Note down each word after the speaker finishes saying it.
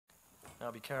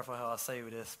I'll be careful how I say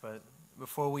this, but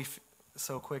before we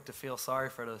so quick to feel sorry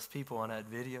for those people on that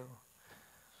video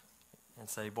and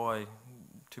say, boy,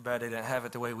 too bad they didn't have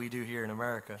it the way we do here in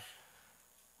America.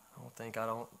 I don't think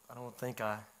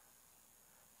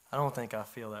I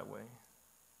feel that way.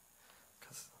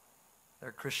 Because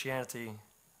their Christianity,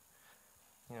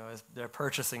 they're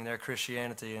purchasing their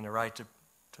Christianity and the right to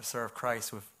serve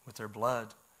Christ with their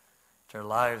blood, their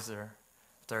lives,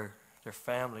 their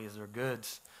families, their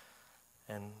goods.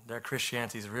 And their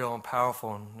Christianity is real and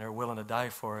powerful, and they're willing to die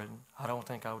for it. I don't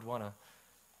think I would want to.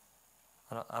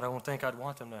 I don't think I'd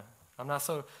want them to. I'm not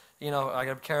so, I got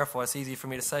to be careful. It's easy for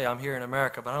me to say I'm here in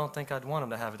America, but I don't think I'd want them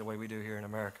to have it the way we do here in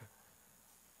America.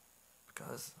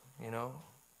 Because,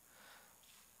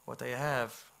 what they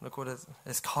have, look what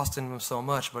it's costing them so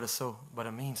much, but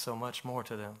it means so much more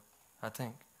to them, I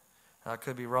think. I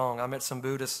could be wrong. I met some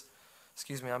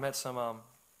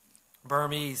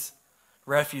Burmese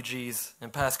refugees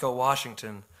in Pasco,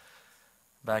 Washington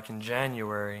back in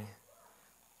January,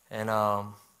 and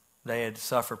they had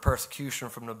suffered persecution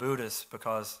from the Buddhists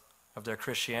because of their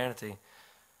Christianity.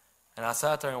 And I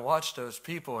sat there and watched those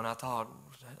people, and I thought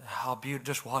how beautiful,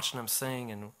 just watching them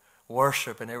sing and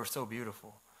worship, and they were so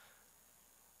beautiful.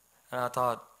 And I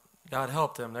thought, God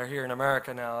help them. They're here in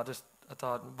America now. I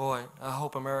thought, boy, I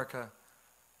hope America,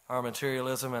 our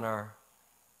materialism and our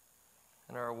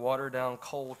watered down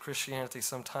cold Christianity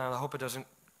sometimes, I hope it doesn't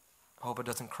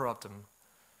corrupt them.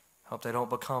 I hope they don't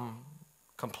become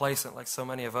complacent like so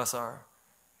many of us are.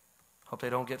 I hope they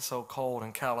don't get so cold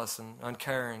and callous and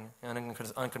uncaring and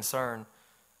unconcerned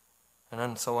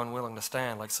and so unwilling to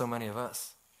stand like so many of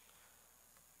us.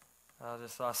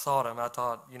 I saw them. I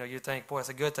thought, you think, boy, it's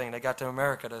a good thing they got to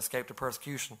America to escape the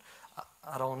persecution.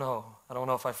 I don't know. I don't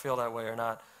know if I feel that way or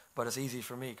not, but it's easy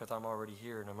for me because I'm already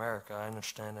here in America. I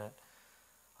understand that.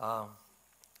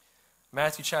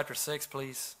 Matthew chapter 6,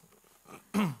 please.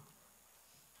 A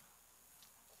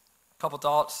couple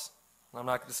thoughts.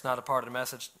 It's not a part of the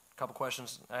message. A couple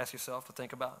questions to ask yourself to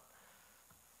think about.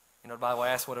 The Bible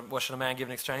asks, what should a man give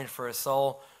in exchange for his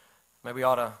soul? Maybe we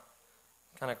ought to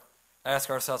kind of ask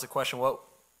ourselves a question, what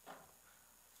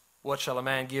shall a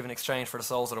man give in exchange for the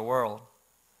souls of the world?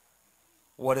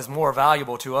 What is more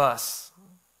valuable to us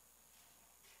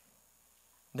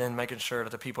than making sure that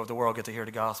the people of the world get to hear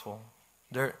the gospel?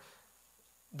 There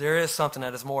is something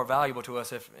that is more valuable to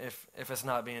us if it's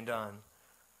not being done.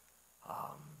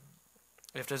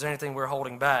 If there's anything we're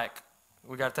holding back,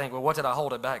 we got to think, what did I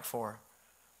hold it back for?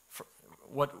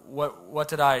 What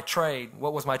did I trade?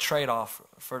 What was my trade-off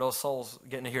for those souls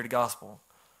getting to hear the gospel?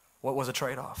 What was a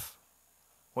trade-off?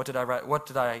 What did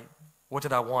I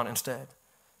want instead?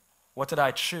 What did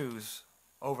I choose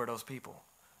over those people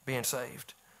being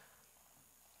saved?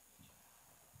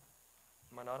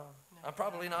 Am I not on? No. I'm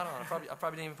probably not on. I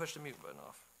probably didn't even push the mute button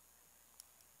off.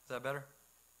 Is that better?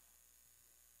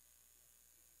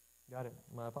 Got it.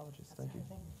 My apologies. Thank you.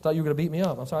 Thought you were going to beat me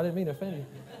up. I'm sorry. I didn't mean to offend you.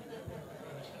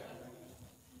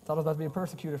 Thought I was about to be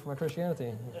persecuted for my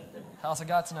Christianity. House of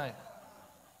God tonight.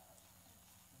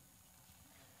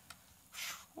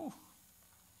 Whew.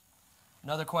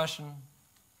 Another question.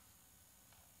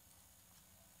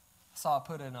 I saw it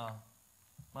put in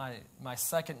my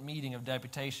second meeting of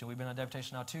deputation. We've been on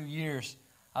deputation now 2 years.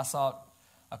 I saw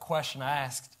a question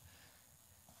asked.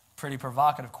 Pretty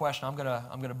provocative question. I'm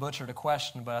gonna butcher the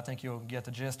question, but I think you'll get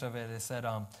the gist of it. It said,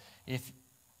 if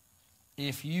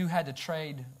you had to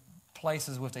trade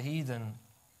places with the heathen,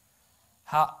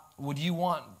 how would you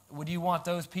want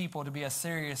those people to be as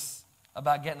serious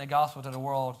about getting the gospel to the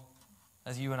world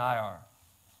as you and I are?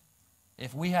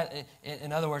 If we had,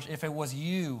 in other words, if it was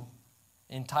you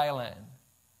in Thailand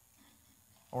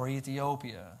or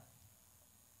Ethiopia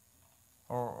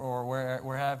or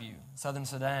where have you, Southern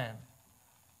Sudan,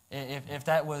 if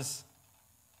that was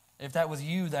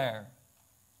you there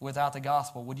without the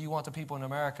gospel, would you want the people in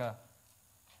America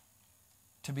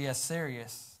to be as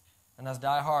serious and as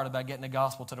diehard about getting the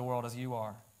gospel to the world as you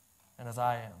are and as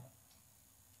I am?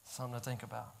 Something to think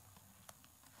about.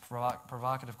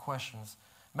 Provocative questions.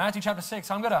 Matthew chapter 6.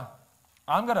 I'm gonna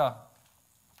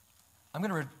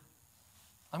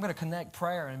connect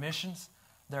prayer and missions.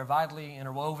 They're vitally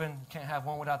interwoven. Can't have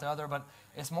one without the other. But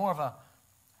it's more of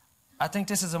I think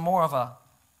this is more of a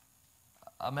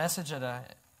message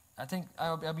that I think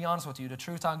I'll be honest with you. The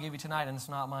truth I'll give you tonight, and it's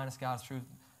not mine. It's God's truth.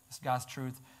 It's God's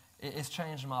truth. It's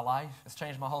changed my life. It's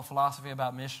changed my whole philosophy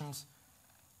about missions,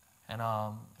 and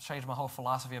it's changed my whole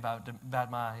philosophy about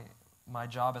my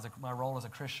job my role as a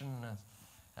Christian. And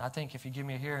I think if you give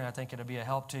me a hearing, I think it'll be a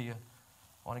help to you.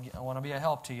 I want to be a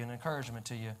help to you, an encouragement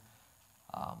to you.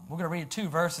 We're going to read 2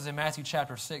 verses in Matthew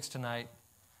chapter 6 tonight.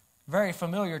 very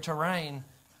familiar terrain,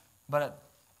 but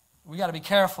we got to be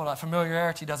careful that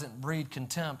familiarity doesn't breed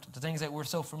contempt. The things that we're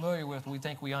so familiar with, we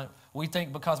think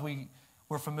because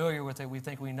we're familiar with it, we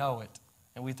think we know it,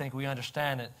 and we think we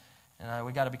understand it. And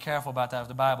we got to be careful about that with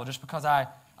the Bible. Just because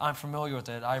I'm familiar with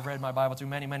it, I've read my Bible through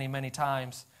many, many, many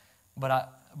times, but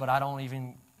I don't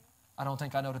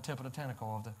think I know the tip of the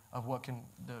tentacle of what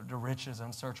the riches,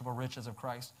 unsearchable riches of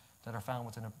Christ that are found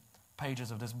within the pages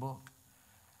of this book.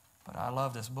 But I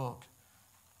love this book.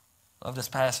 I love this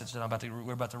passage that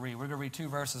we're about to read. We're going to read 2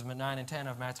 verses, 9 and 10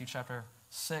 of Matthew chapter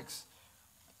 6.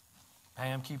 I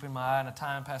am keeping my eye on the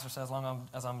time. Pastor says, as long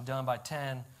as I'm done by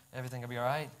 10, everything will be all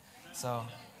right. So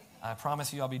I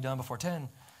promise you I'll be done before 10.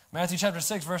 Matthew chapter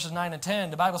 6, verses 9 and 10.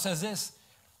 The Bible says this.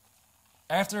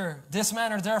 After this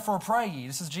manner, therefore, pray ye.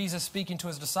 This is Jesus speaking to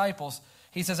his disciples.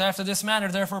 He says, after this manner,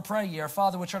 therefore, pray ye. Our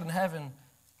Father which art in heaven,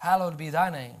 hallowed be thy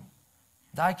name.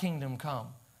 Thy kingdom come.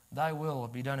 Thy will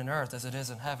be done in earth as it is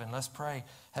in heaven. Let's pray.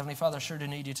 Heavenly Father, I sure do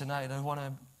need you tonight. I want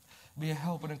to be a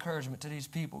help and encouragement to these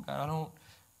people. God,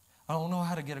 I don't know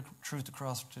how to get a truth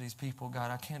across to these people. God,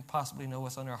 I can't possibly know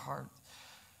what's on their heart.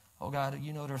 Oh, God,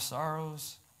 you know their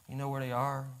sorrows. You know where they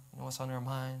are. You know what's on their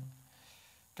mind.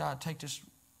 God, take this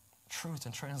truth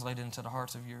and translate it into the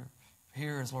hearts of your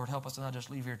hearers. Lord, help us to not just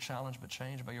leave here challenged, but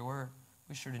changed by your word.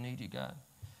 We sure do need you, God.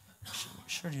 We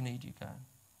sure do need you, God.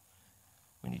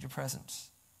 We need your presence.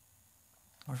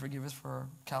 Lord, forgive us for our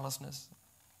callousness.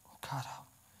 Oh, God,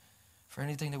 for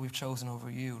anything that we've chosen over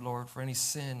you, Lord, for any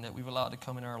sin that we've allowed to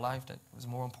come in our life that was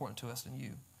more important to us than you.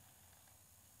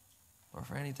 Lord,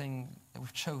 for anything that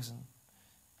we've chosen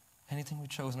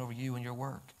over you and your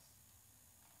work.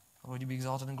 Lord, would you be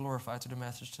exalted and glorified through the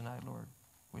message tonight, Lord.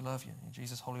 We love you. In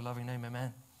Jesus' holy, loving name,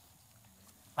 amen.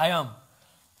 I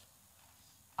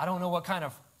don't know what kind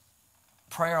of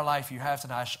prayer life you have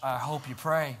tonight. I hope you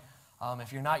pray.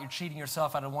 If you're not, you're cheating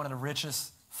yourself out of one of the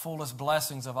richest, fullest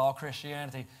blessings of all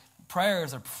Christianity. Prayer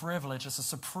is a privilege. It's a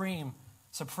supreme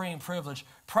privilege.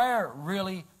 Prayer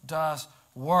really does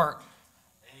work.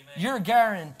 Amen. You're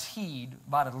guaranteed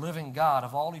by the living God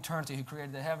of all eternity who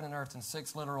created the heaven and earth in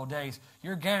 6 literal days.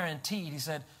 You're guaranteed. He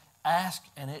said, ask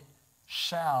and it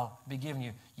shall be given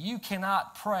you. You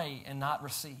cannot pray and not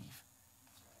receive.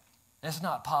 It's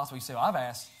not possible. You say, well, I've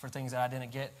asked for things that I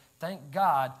didn't get. Thank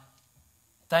God.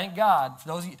 Thank God. For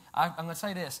those of you, I'm going to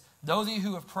say this. Those of you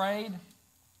who have prayed,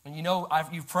 and you know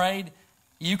you've prayed,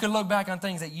 you can look back on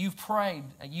things that you've prayed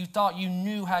and you thought you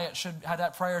knew how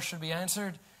that prayer should be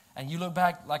answered, and you look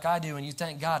back like I do and you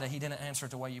thank God that He didn't answer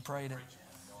it the way you prayed it.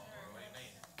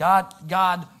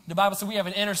 God, the Bible says we have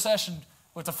an intercession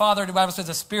with the Father. The Bible says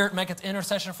the Spirit maketh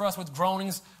intercession for us with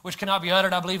groanings which cannot be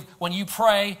uttered. I believe when you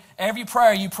pray, every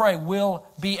prayer you pray will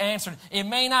be answered. It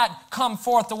may not come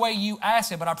forth the way you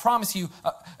ask it, but I promise you,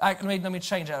 let me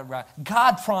change that right.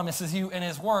 God promises you in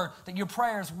His Word that your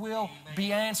prayers will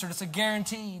be answered. It's a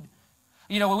guaranteed.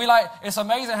 You know, it's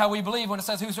amazing how we believe when it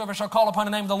says, whosoever shall call upon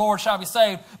the name of the Lord shall be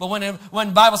saved. But when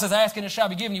the Bible says, ask and it shall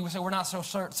be given you, we say, we're not so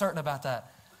certain about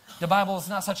that. The Bible is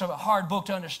not such a hard book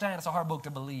to understand. It's a hard book to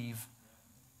believe.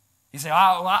 You say,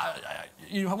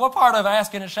 what part of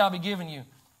asking it shall be given you?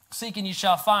 Seeking you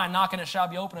shall find, knocking it shall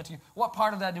be opened to you. What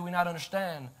part of that do we not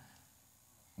understand?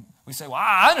 We say, well,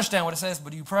 I understand what it says,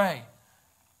 but do you pray?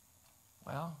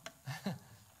 Well,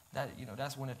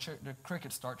 that's when the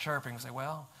crickets start chirping. We say,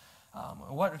 well,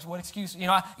 what excuse?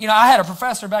 I had a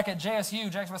professor back at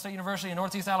JSU, Jacksonville State University in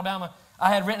Northeast Alabama. I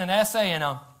had written an essay, and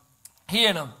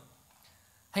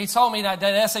he told me that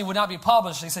essay would not be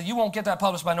published. He said, you won't get that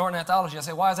published by Norton Anthology. I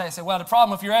said, why is that? He said, well, the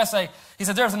problem with your essay, he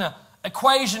said, there's an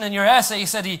equation in your essay. He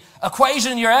said, the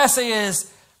equation in your essay is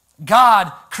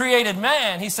God created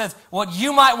man. He said, what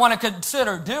you might want to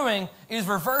consider doing is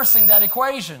reversing that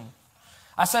equation.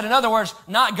 I said, in other words,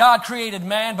 not God created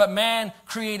man, but man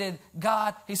created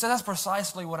God. He said, that's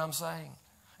precisely what I'm saying.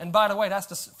 And by the way, that's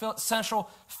the central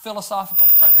philosophical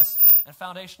premise and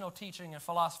foundational teaching and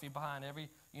philosophy behind every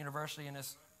university in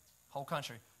this whole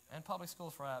country, and public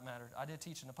schools for that matter. I did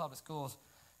teach in the public schools,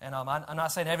 and I'm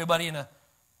not saying everybody in the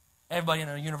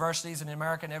universities in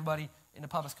America and everybody in the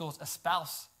public schools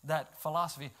espouse that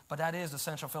philosophy, but that is the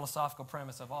central philosophical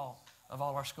premise of all of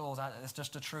our schools. It's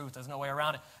just the truth. There's no way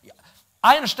around it.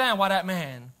 I understand why that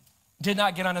man did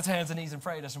not get on his hands and knees and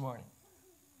pray this morning.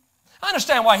 I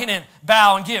understand why he didn't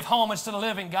bow and give homage to the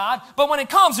living God, but when it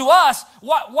comes to us,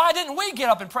 why didn't we get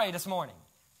up and pray this morning?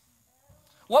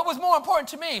 What was more important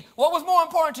to me? What was more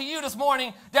important to you this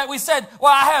morning that we said,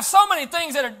 well, I have so many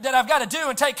things that I've got to do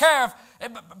and take care of.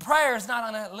 Prayer is not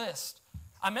on that list.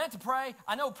 I meant to pray.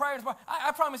 I know prayer is important.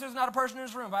 I promise there's not a person in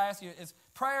this room, if I ask you, is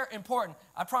prayer important?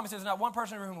 I promise there's not one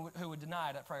person in the room who would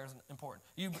deny that prayer is important.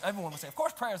 Everyone would say, of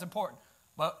course prayer is important.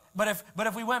 But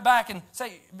if we went back and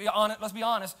say, let's be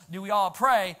honest, do we all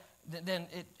pray, then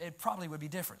it probably would be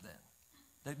different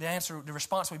then. The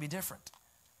response would be different.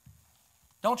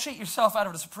 Don't cheat yourself out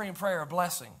of the supreme prayer of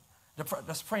blessing.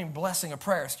 The supreme blessing of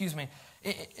prayer, excuse me.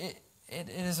 It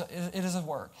is a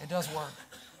work. It does work.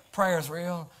 Prayer is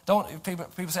real.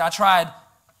 People say, I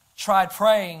tried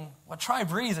praying. Well, try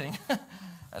breathing.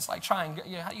 That's like trying,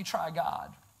 how do you try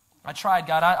God? I tried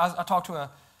God. I talked to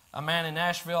a man in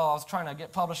Nashville. I was trying to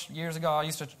get published years ago. I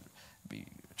used to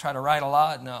try to write a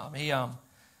lot. And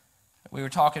we were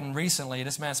talking recently.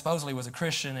 This man supposedly was a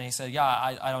Christian, and he said, yeah,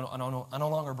 I no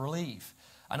longer believe.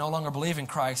 I no longer believe in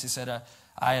Christ. He said,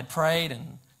 I had prayed,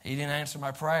 and he didn't answer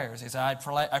my prayers. He said,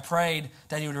 I prayed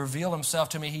that he would reveal himself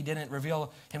to me. He didn't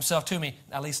reveal himself to me,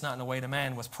 at least not in the way the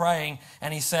man was praying.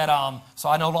 And he said, so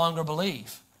I no longer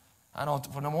believe.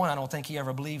 For number one, I don't think he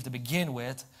ever believed to begin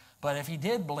with. But if he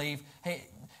did believe,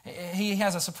 he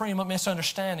has a supreme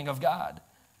misunderstanding of God.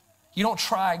 You don't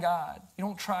try God. You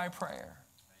don't try prayer.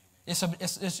 You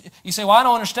say, well, I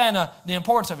don't understand the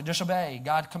importance of it. Just obey.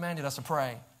 God commanded us to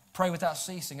pray. Pray without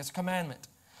ceasing. It's a commandment.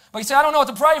 But you say, I don't know what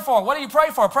to pray for. What do you pray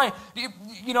for? Pray.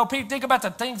 Think about the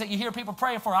things that you hear people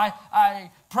praying for.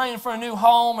 I praying for a new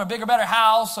home, a bigger, better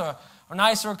house, or a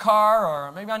nicer car,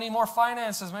 or maybe I need more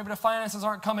finances. Maybe the finances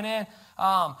aren't coming in.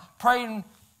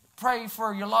 Pray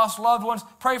for your lost loved ones.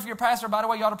 Pray for your pastor. By the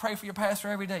way, you ought to pray for your pastor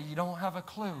every day. You don't have a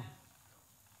clue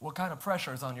what kind of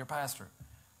pressure is on your pastor.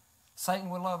 Satan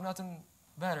would love nothing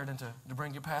better than to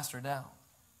bring your pastor down.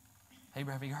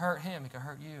 If he could hurt him, he could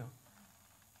hurt you.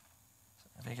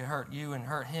 If he could hurt you and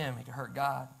hurt him, he could hurt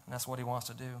God. And that's what he wants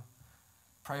to do.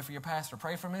 Pray for your pastor.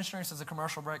 Pray for missionaries. As a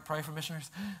commercial break, pray for missionaries.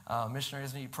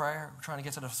 Missionaries need prayer. We're trying to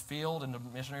get to the field, and the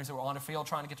missionaries that were on the field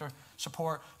trying to get their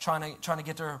support, trying to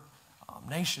get their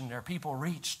nation, their people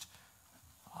reached.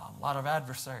 A lot of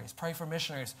adversaries. Pray for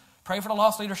missionaries. Pray for the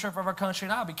lost leadership of our country.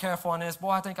 And I'll be careful on this.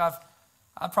 Boy, I think I've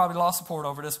probably lost support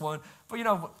over this one. But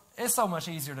it's so much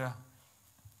easier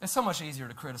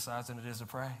to criticize than it is to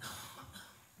pray.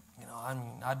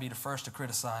 I'd be the first to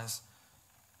criticize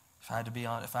if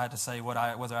I had to say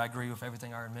whether I agree with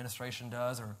everything our administration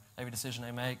does or every decision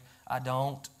they make. I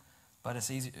don't, but it's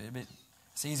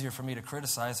easier for me to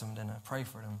criticize them than to pray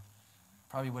for them.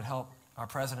 Probably would help our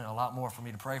president a lot more for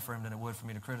me to pray for him than it would for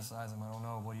me to criticize him. I don't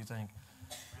know. What do you think?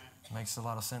 It makes a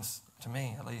lot of sense to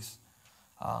me, at least.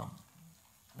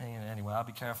 Anyway, I'll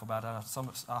be careful about that.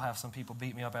 I'll have some people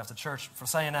beat me up after church for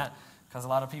saying that, because a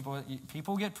lot of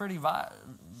people get pretty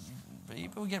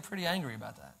angry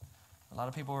about that. A lot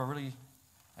of people are really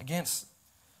against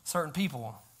certain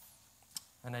people,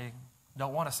 and they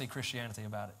don't want to see Christianity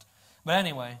about it. But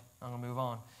anyway, I'm going to move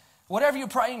on. Whatever you're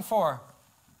praying for,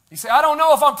 you say, I don't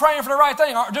know if I'm praying for the right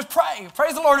thing. Just pray.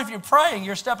 Praise the Lord. If you're praying,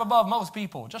 you're a step above most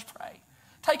people. Just pray.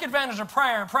 Take advantage of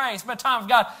prayer and pray. Spend time with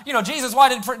God. Jesus,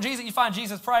 you find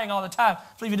Jesus praying all the time? I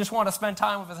believe he just wanted to spend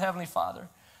time with his Heavenly Father.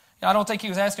 I don't think he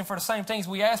was asking for the same things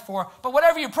we ask for. But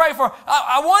whatever you pray for,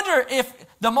 I wonder if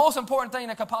the most important thing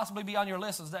that could possibly be on your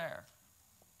list is there.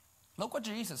 Look what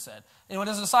Jesus said. With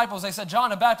his disciples, they said, John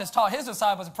the Baptist taught his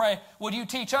disciples to pray. Would you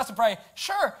teach us to pray?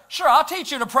 Sure, I'll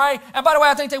teach you to pray. And by the way,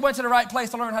 I think they went to the right place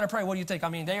to learn how to pray. What do you think?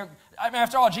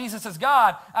 After all, Jesus is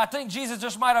God. I think Jesus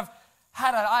just might have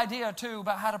had an idea or two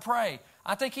about how to pray.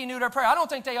 I think he knew their prayer. I don't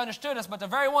think they understood us, but the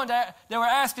very one that they were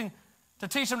asking to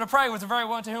teach them to pray was the very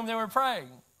one to whom they were praying.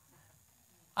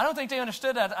 I don't think they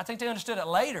understood that. I think they understood it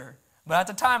later. But at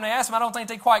the time they asked him, I don't think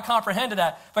they quite comprehended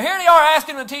that. But here they are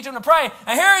asking him to teach them to pray.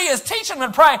 And here he is teaching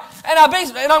them to pray. And I'm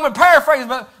going to paraphrase,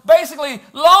 but basically,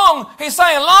 he's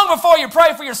saying, long before you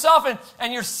pray for yourself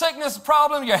and your sickness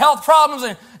problem, your health problems,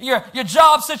 and your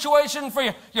job situation, for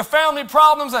your family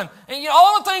problems, and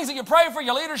all the things that you pray for,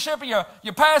 your leadership,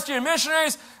 your pastor, your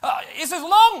missionaries. He says,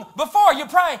 long before you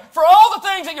pray for all the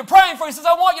things that you're praying for, he says,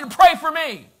 I want you to pray for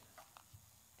me.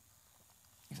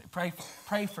 You say,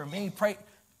 pray for me,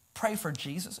 pray for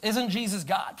Jesus. Isn't Jesus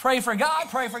God? Pray for God,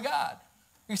 pray for God.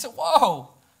 You say, whoa,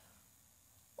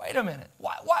 wait a minute.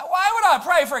 Why would I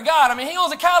pray for God? He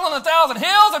owns a cattle on 1,000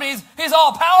 hills. He's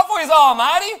all powerful, he's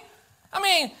almighty.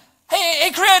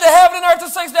 He created heaven and earth in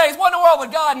 6 days. What in the world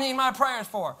would God need my prayers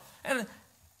for? And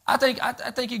I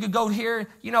think you could go here.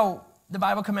 The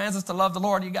Bible commands us to love the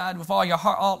Lord your God with all your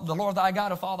heart, the Lord thy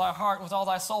God with all thy heart, with all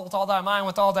thy soul, with all thy mind,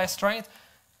 with all thy strength.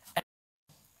 And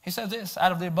he says this,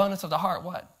 out of the abundance of the heart,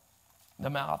 what? The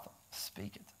mouth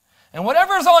speaketh. And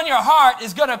whatever's on your heart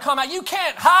is going to come out. You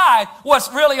can't hide what's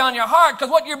really on your heart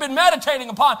because what you've been meditating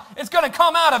upon is going to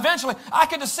come out eventually. I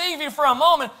can deceive you for a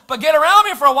moment, but get around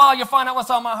me for a while, you'll find out what's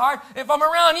on my heart. If I'm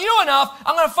around you enough,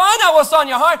 I'm going to find out what's on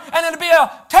your heart, and it'll be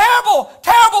a terrible,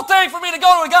 terrible thing for me to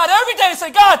go to God every day and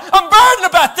say, God, I'm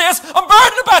burdened about this. I'm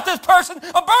burdened about this person.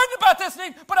 I'm burdened about this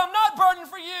need, but I'm not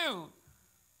burdened for you.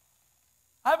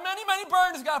 I have many, many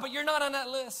burdens, God, but you're not on that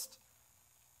list.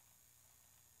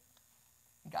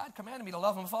 God commanded me to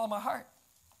love him with all my heart.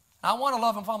 I want to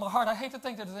love him with all my heart. I hate to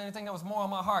think that there's anything that was more on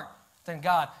my heart than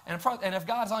God. And if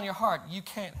God's on your heart, you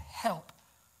can't help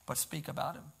but speak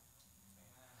about him.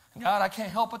 God, I can't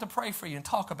help but to pray for you and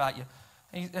talk about you.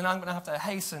 And I'm going to have to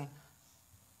hasten.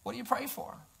 What do you pray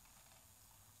for?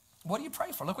 What do you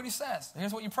pray for? Look what he says.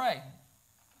 Here's what you pray.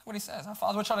 Look what he says. Our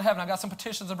Father which art in heaven, I've got some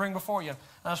petitions to bring before you. And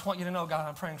I just want you to know, God,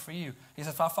 I'm praying for you. He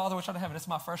says, Our Father which art in heaven, this is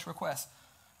my first request.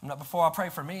 Not before I pray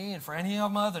for me and for any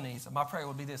of my other needs. My prayer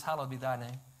would be this: hallowed be thy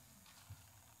name.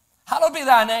 Hallowed be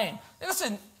thy name.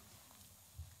 Listen,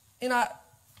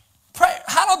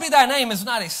 hallowed be thy name is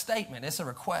not a statement, it's a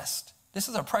request. This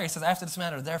is a prayer. It says, after this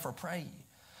matter, therefore pray ye.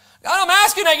 God, I'm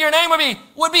asking that your name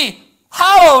would be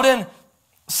hallowed and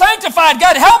sanctified.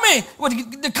 God, help me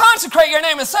to consecrate your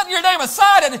name and set your name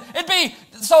aside, and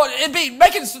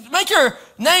make your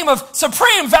name of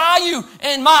supreme value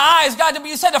in my eyes. God,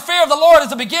 you said the fear of the Lord is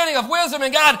the beginning of wisdom,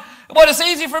 and God, what is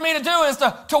easy for me to do is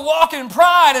to walk in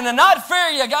pride and to not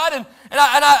fear you, God, and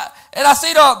I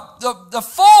see the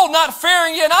full not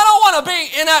fearing you, and I don't want to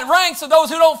be in that ranks of those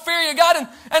who don't fear you, God,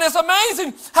 and it's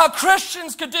amazing how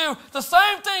Christians could do the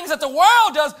same things that the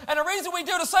world does, and the reason we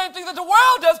do the same things that the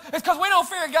world does is because we don't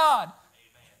fear God. Amen.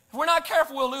 If we're not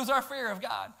careful, we'll lose our fear of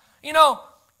God. You know,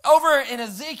 over in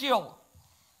Ezekiel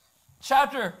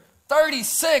chapter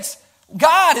 36,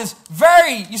 God is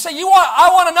you say, I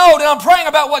want to know that I'm praying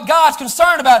about what God's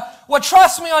concerned about. Well,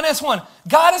 trust me on this one.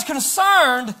 God is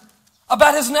concerned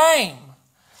about his name.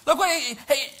 Look what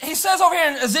he says over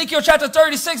here in Ezekiel chapter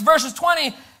 36, verses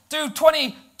 20 through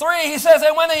 23. He says,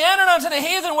 and when they entered unto the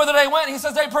heathen whither they went, he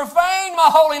says, they profaned my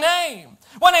holy name.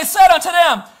 When they said unto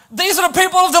them, these are the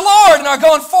people of the Lord and are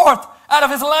going forth out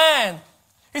of his land.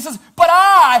 He says, but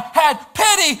I had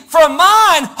pity for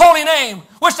mine holy name,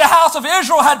 which the house of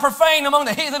Israel had profaned among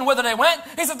the heathen whither they went.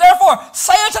 He said, therefore,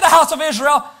 say unto the house of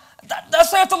Israel, thus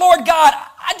saith the Lord God,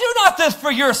 I do not this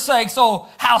for your sakes, O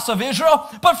house of Israel,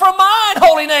 but for mine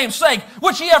holy name's sake,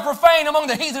 which ye have profaned among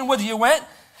the heathen whither you went.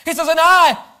 He says, and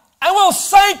I will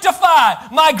sanctify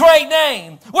my great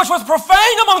name, which was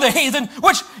profaned among the heathen,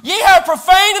 which ye have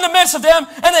profaned in the midst of them.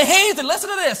 And the heathen,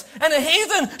 listen to this, and the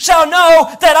heathen shall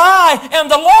know that I am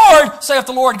the Lord, saith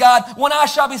the Lord God, when I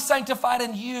shall be sanctified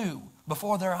in you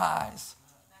before their eyes.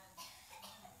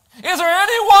 Is there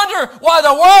any wonder why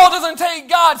the world doesn't take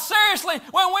God seriously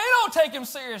when we don't take him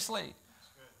seriously?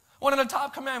 One of the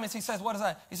top commandments, he says, what is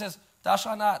that? He says, thou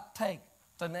shalt not take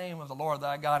the name of the Lord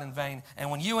thy God in vain.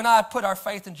 And when you and I put our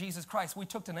faith in Jesus Christ, we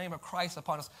took the name of Christ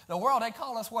upon us. The world, they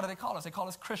call us, what do they call us? They call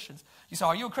us Christians. You say,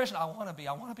 are you a Christian? I want to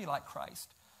be like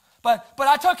Christ. But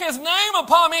I took his name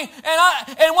upon me,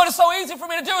 and what is so easy for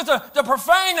me to do is to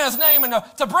profane his name and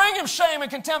to bring him shame and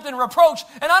contempt and reproach.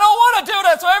 And I don't want to do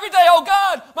that. So every day, oh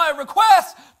God, my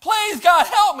request, please God,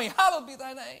 help me. Hallowed be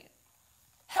thy name.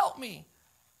 Help me.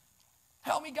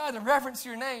 Help me, God, to reverence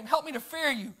your name. Help me to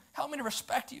fear you. Help me to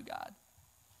respect you, God.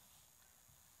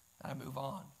 I move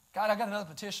on. God, I got another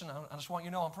petition. I just want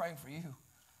you to know I'm praying for you.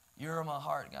 You're in my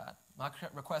heart, God. My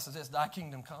request is this: thy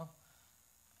kingdom come.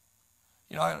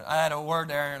 You know, I had a word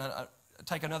there, and I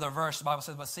take another verse. The Bible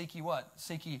says, but seek ye what?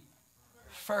 Seek ye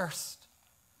first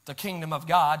the kingdom of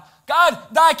God. God,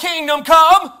 thy kingdom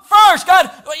come first.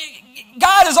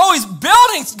 God is always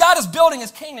building. God is building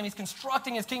his kingdom. He's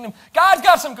constructing his kingdom. God's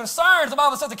got some concerns. The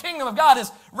Bible says the kingdom of God is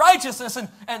righteousness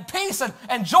and peace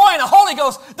and joy in the Holy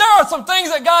Ghost. There are some things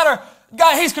that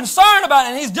God, he's concerned about,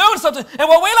 and he's doing something. And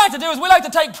what we like to do is we like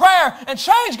to take prayer and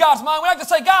change God's mind. We like to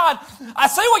say, God, I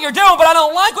see what you're doing, but I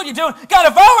don't like what you're doing. God,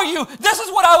 if I were you, this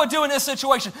is what I would do in this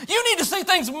situation. You need to see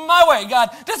things my way, God.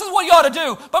 This is what you ought to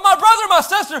do. But my brother, my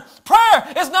sister,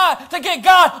 prayer is not to get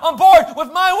God on board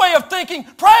with my way of thinking.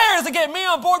 Prayer is to get me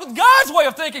on board with God's way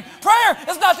of thinking. Prayer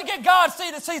is not to get God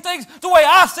to see things the way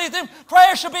I see them.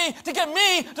 Prayer should be to get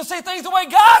me to see things the way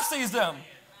God sees them.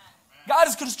 God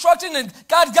is constructing, and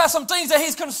God's got some things that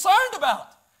he's concerned about.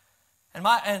 And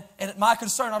my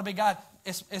concern ought to be, God,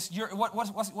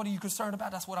 what are you concerned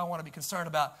about? That's what I want to be concerned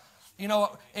about. You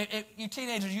know, you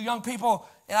teenagers, you young people,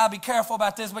 and I'll be careful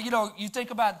about this, but you know, you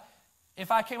think about, if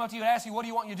I came up to you and asked you, what do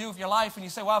you want you to do with your life? And you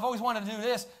say, well, I've always wanted to do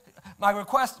this. My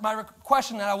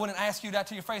question that I wouldn't ask you that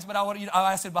to your face, but I'll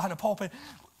ask it behind the pulpit.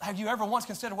 have you ever once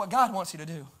considered what God wants you to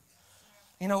do?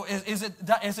 You know, is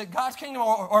it God's kingdom,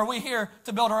 or are we here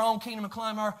to build our own kingdom and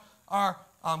climb our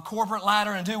corporate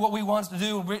ladder and do what we want to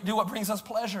do what brings us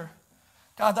pleasure?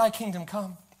 God, thy kingdom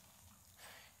come.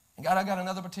 And God, I got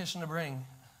another petition to bring.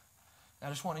 I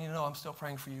just want you to know I'm still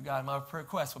praying for you, God. My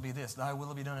request will be this: thy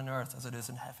will be done in earth as it is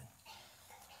in heaven.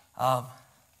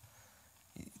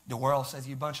 The world says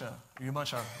you're a bunch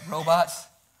of robots.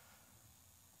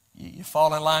 You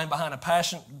fall in line behind a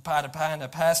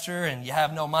pastor, and you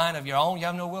have no mind of your own. You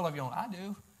have no will of your own. I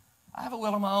do. I have a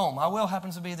will of my own. My will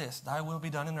happens to be this: thy will be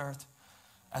done in earth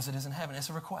as it is in heaven. It's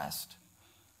a request.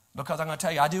 Because I'm going to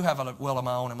tell you, I do have a will of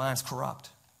my own, and mine's corrupt.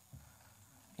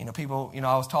 You know, people, I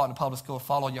was taught in public school,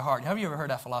 follow your heart. Have you ever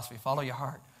heard that philosophy? Follow your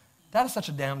heart. That is such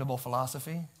a damnable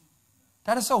philosophy.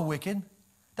 That is so wicked.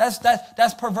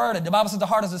 That's perverted. The Bible says the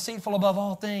heart is deceitful above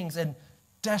all things and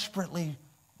desperately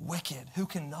wicked. Who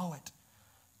can know it?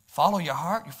 Follow your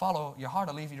heart. You follow your heart,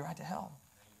 will lead you right to hell.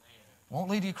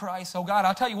 Won't lead you to Christ. So God,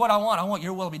 I'll tell you what I want. I want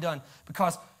your will to be done.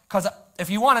 Because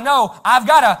if you want to know, I've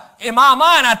got to, in my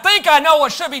mind, I think I know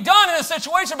what should be done in this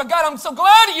situation, but God, I'm so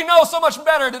glad that you know so much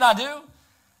better than I do.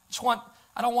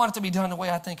 I don't want it to be done the way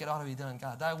I think it ought to be done.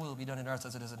 God, thy will be done in earth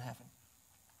as it is in heaven.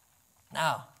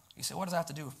 Now, you say, what does that have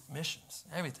to do with missions?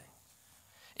 Everything.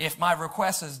 If my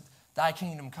request is thy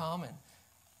kingdom come, and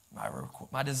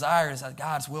my desire is that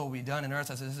God's will be done in earth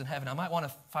as it is in heaven, I might want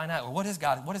to find out, well, what is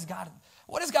God's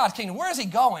kingdom? Where is he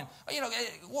going?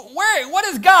 What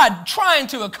is God trying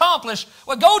to accomplish?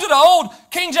 Well, go to the old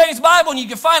King James Bible and you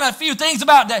can find out a few things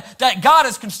about that God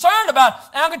is concerned about.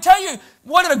 And I'm going to tell you,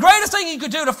 one of the greatest things you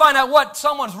could do to find out what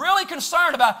someone's really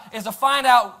concerned about is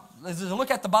to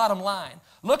look at the bottom line.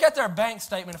 Look at their bank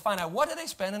statement and find out, what are they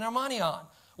spending their money on?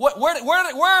 Where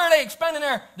are they expending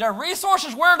their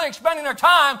resources? Where are they expending their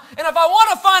time? And if I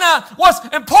want to find out what's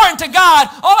important to God,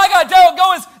 all I got to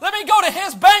do is let me go to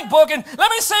his bank book and let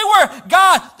me see where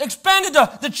God expended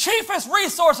the chiefest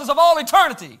resources of all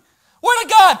eternity. Where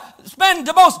did God spend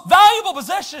the most valuable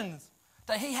possessions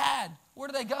that he had? Where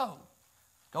do they go?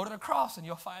 Go to the cross and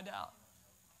you'll find out.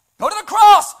 Go to the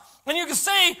cross and you can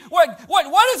see what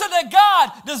is it that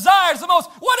God desires the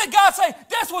most. What did God say?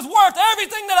 This was worth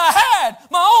everything that I had.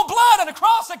 My own blood on the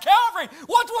cross at Calvary.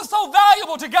 What was so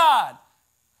valuable to God?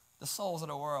 The souls of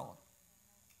the world.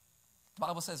 The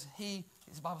Bible says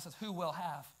who will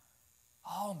have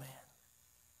all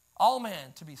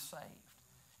men to be saved.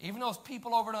 Even those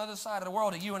people over on the other side of the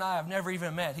world that you and I have never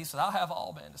even met. He said, I'll have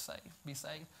all men to be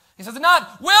saved. He says,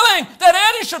 not willing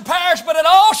that any should perish, but that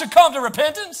all should come to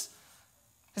repentance.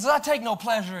 He says, I take no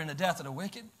pleasure in the death of the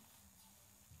wicked.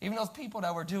 Even those people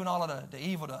that were doing all of the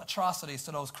evil, the atrocities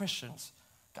to those Christians,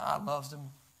 God loves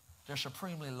them. They're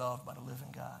supremely loved by the living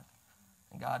God.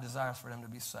 And God desires for them to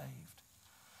be saved.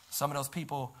 Some of those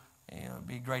people, it'd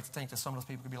be great to think that some of those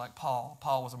people could be like Paul.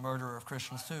 Paul was a murderer of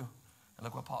Christians too. And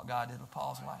look what God did with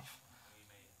Paul's life.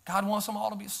 God wants them all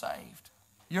to be saved.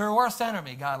 Your worst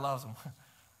enemy, God loves them.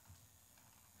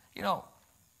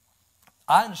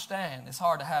 I understand it's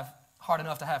hard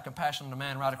enough to have compassion on the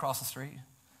man right across the street.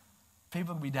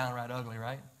 People can be downright ugly,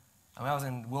 right? I was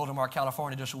in Wildomar,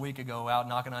 California just a week ago, out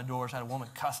knocking on doors, had a woman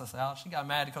cuss us out. She got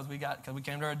mad because we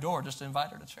came to her door just to invite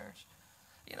her to church.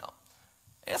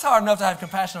 It's hard enough to have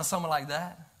compassion on someone like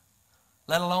that,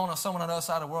 let alone on someone on the other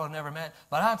side of the world I've never met.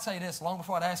 But I'd say this, long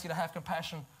before I'd ask you to have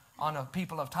compassion on the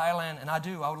people of Thailand, and I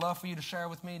would love for you to share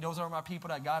with me. Those are my people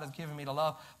that God has given me to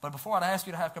love. But before I'd ask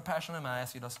you to have compassion on them, I'd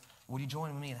ask you would you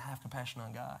join with me and have compassion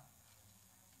on God?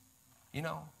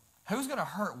 Who's going to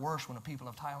hurt worse when the people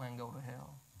of Thailand go to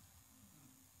hell?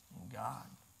 God.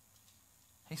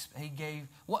 He gave,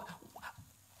 what?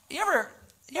 You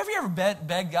ever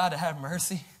begged God to have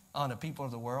mercy on the people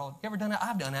of the world? You ever done that?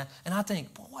 I've done that. And I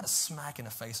think, boy, what a smack in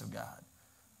the face of God.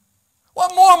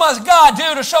 What more must God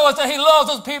do to show us that he loves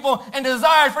those people and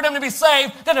desires for them to be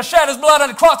saved than to shed his blood on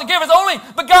the cross, to give his only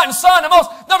begotten son, he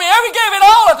gave it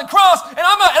all at the cross, and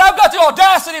I've got the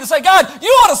audacity to say, God, you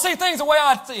ought to see things the way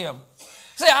I see them.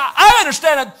 See, I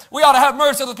understand that we ought to have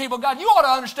mercy on the people. God, you ought to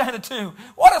understand it too.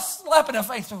 What a slap in the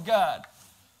face of God.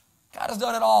 God has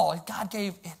done it all. God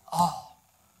gave it all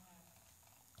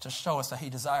to show us that he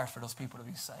desires for those people to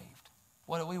be saved.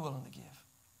 What are we willing to give?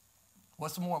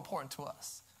 What's more important to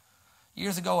us?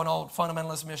 Years ago, an old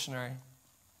fundamentalist missionary,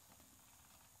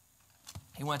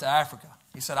 he went to Africa.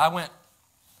 He said, I went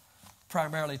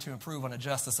primarily to improve on the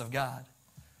justice of God.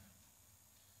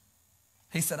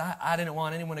 He said, I didn't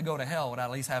want anyone to go to hell without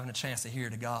at least having a chance to hear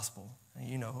the gospel. And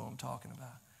you know who I'm talking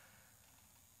about.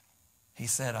 He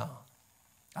said, I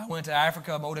went to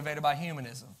Africa motivated by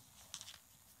humanism.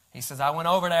 He says, I went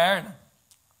over there and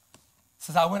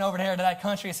Says, I went over there to that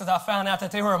country. He says, I found out that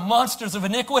they were monsters of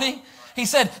iniquity. He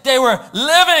said, they were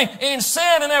living in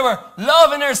sin and they were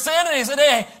loving their sin. And he said,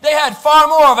 they had far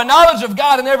more of a knowledge of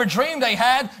God than every dream they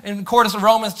had, in accordance with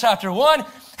Romans chapter 1.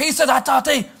 He said, I thought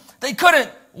they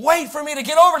couldn't wait for me to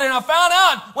get over there. And I found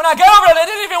out when I got over there,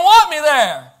 they didn't even want me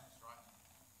there.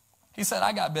 He said,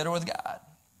 I got bitter with God.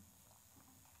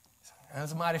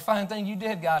 That's a mighty fine thing you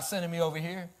did, God, sending me over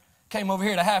here. Came over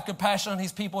here to have compassion on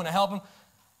these people and to help them.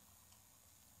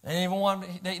 They didn't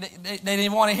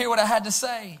even want to hear what I had to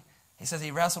say. He says he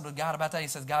wrestled with God about that. He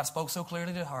says God spoke so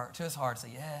clearly to his heart. He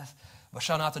said, yes, but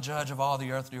shall not the judge of all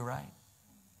the earth do right?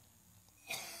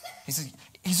 He says,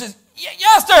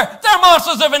 yes, they're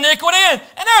monsters of iniquity, and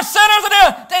they're sinners,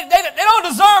 and they don't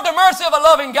deserve the mercy of a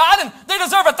loving God, and they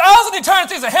deserve 1,000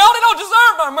 eternities of hell. They don't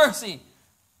deserve my mercy.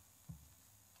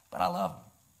 But I love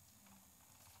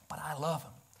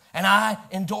them. And I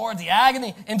endured the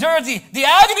agony, the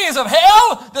agonies of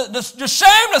hell, the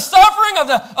shame, the suffering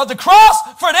of the cross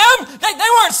for them. They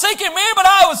weren't seeking me, but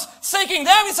I was seeking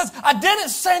them. He says, I didn't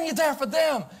send you there for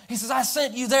them. He says, I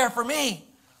sent you there for me.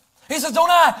 He says, don't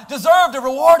I deserve the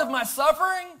reward of my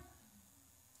suffering?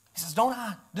 He says, don't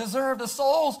I deserve the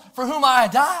souls for whom I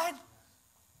died?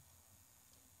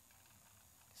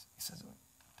 He says,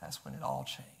 that's when it all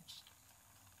changed.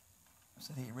 He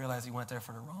said he realized he went there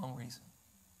for the wrong reason.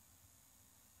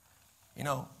 You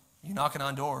know, you're knocking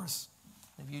on doors.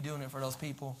 If you're doing it for those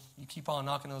people, you keep on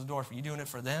knocking those doors. If you're doing it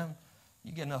for them,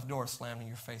 you get enough doors slammed in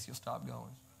your face, you'll stop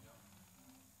going.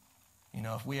 You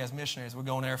know, if we as missionaries, we're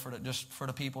going there just for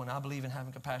the people, and I believe in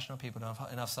having compassion on people,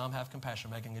 enough some have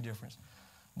compassion, making a difference.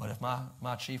 But if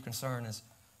my chief concern is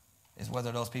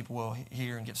whether those people will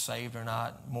hear and get saved or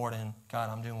not, more than, God,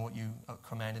 I'm doing what you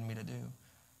commanded me to do,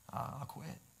 I'll quit.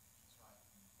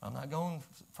 I'm not going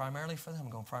primarily for them. I'm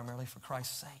going primarily for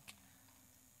Christ's sake.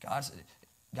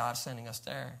 God's sending us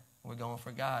there. We're going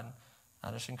for God. I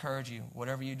just encourage you,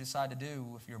 whatever you decide to do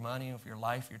with your money, with your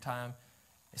life, your time,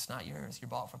 it's not yours. You're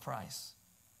bought for price.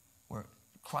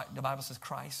 The Bible says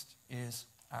Christ is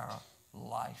our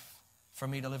life. For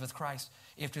me to live with Christ.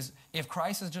 If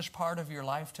Christ is just part of your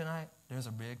life tonight, there's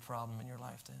a big problem in your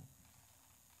life then.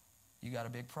 You got a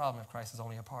big problem if Christ is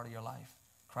only a part of your life.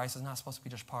 Christ is not supposed to be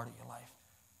just part of your life.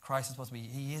 Christ is supposed to be,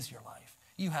 he is your life.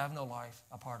 You have no life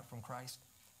apart from Christ.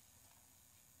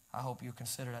 I hope you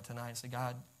consider that tonight and say,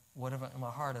 God, what have in my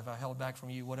heart have I held back from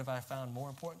you? What have I found more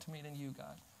important to me than you,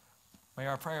 God? May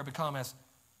our prayer become, as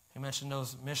he mentioned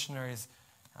those missionaries,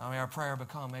 may our prayer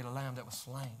become, may the lamb that was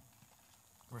slain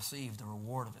receive the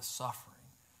reward of his suffering,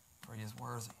 for he is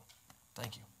worthy.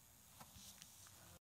 Thank you.